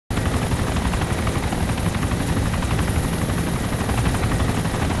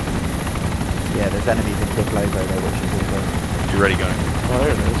There's enemies in Kip Logo though, which is also... You ready, gunner? Oh, there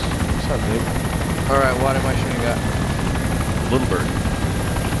it is. It's not big. Alright, what am I shooting at? Little bird.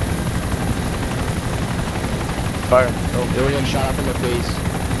 Fire. Oh, they were getting shot up from the base.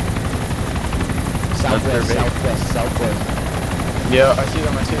 Southwest, southwest. Yeah, I see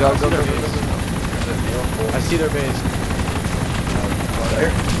them. I see them. Go, I see go, their base. go. I see their base.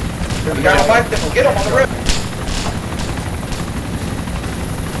 We gotta fight them. We'll get them on the roof.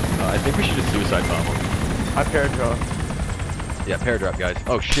 I think we should just suicide bomb them. I paradrop. Yeah, paradrop, guys.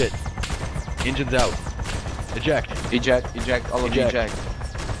 Oh shit. Engine's out. Eject. Eject, all of you eject.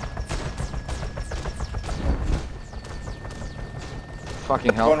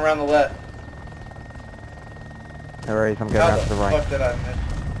 Fucking hell. Going around the left. No worries, I'm going How out to the right. fuck did I miss?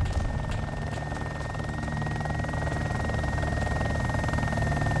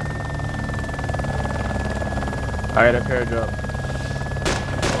 Alright, I paradrop.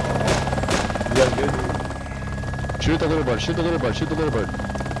 You guys good? Shoot the little bird, shoot the little bird, shoot the little bird.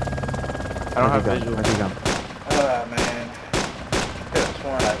 I don't have visual. Where's he gone? Oh man. I could have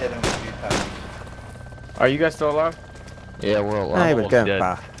sworn I hit him a few times. Are you guys still alive? Yeah, we're all No, he was almost going dead.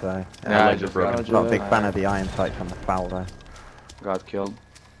 fast, so... My legs are broken. Not a big fan of the iron sights on the foul though. Got killed.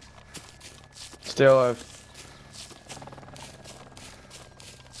 Stay alive.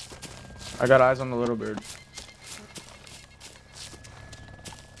 I got eyes on the little bird.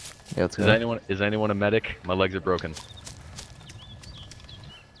 Yeah, let's go. Is anyone a medic? My legs are broken.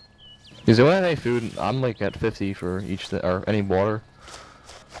 Is there any food? I'm like at 50 for each, or any water.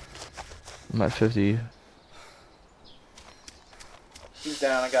 I'm at 50. He's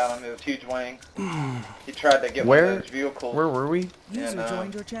down. I got him. It was huge wing. He tried to get one Where? of those vehicles. Where were we? And, User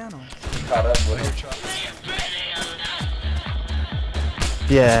joined your channel. caught up with him.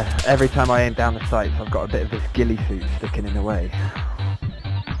 Yeah, every time I aim down the sights I've got a bit of this ghillie suit sticking in the way.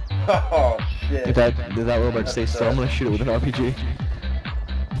 Oh shit. Did that little bird stay still? I'm gonna shoot it with an RPG.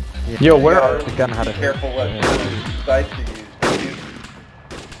 Yeah. Yo, where You are gotta the gun had be a... careful what sights you use.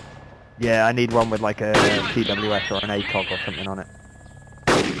 Yeah, I need one with like a TWS or an ACOG or something on it.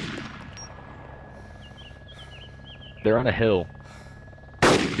 They're on a hill.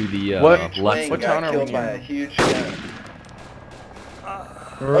 To the What? left. What Got town are we killed by a in? huge gun.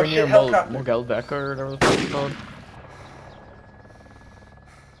 We're shit, near helicopter. Mogelbeca or whatever the fuck it's called.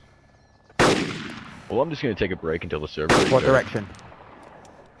 Well, I'm just gonna take a break until the server. What restarts. direction?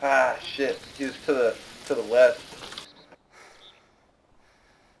 Ah shit. He was to the west.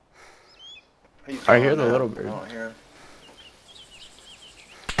 He's I hear gone the now. little bird. I don't hear him.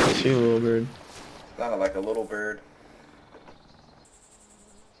 I see a little bird. Sounded like a little bird.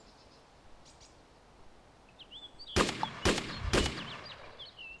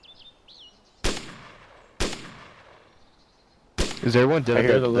 Is everyone dead? I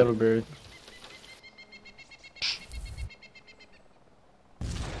hear the little bird.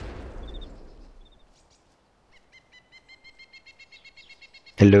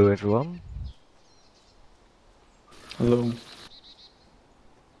 Hello everyone. Hello.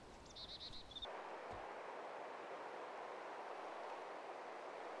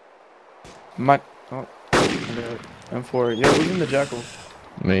 Oh, M4. Yeah, who's in the Jackal?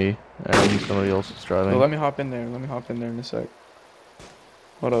 Me and somebody else is driving. Oh, let me hop in there. Let me hop in there in a sec.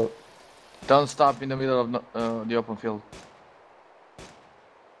 Hold up. Don't stop in the middle of the open field.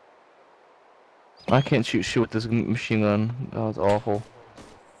 I can't shoot shit with this machine gun. Oh, it's awful.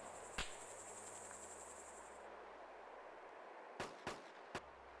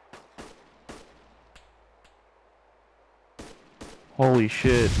 Holy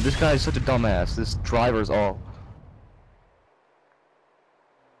shit, this guy is such a dumbass. This driver's all.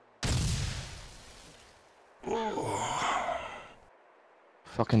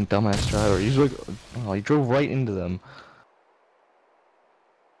 Fucking dumbass driver. He's like, oh, he drove right into them.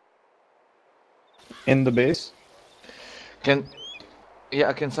 In the base? Can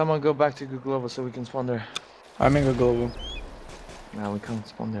someone go back to Google so we can spawn there? I'm in a global. No, we can't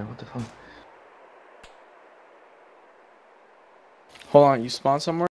spawn there. What the fuck? Hold on, you spawn somewhere?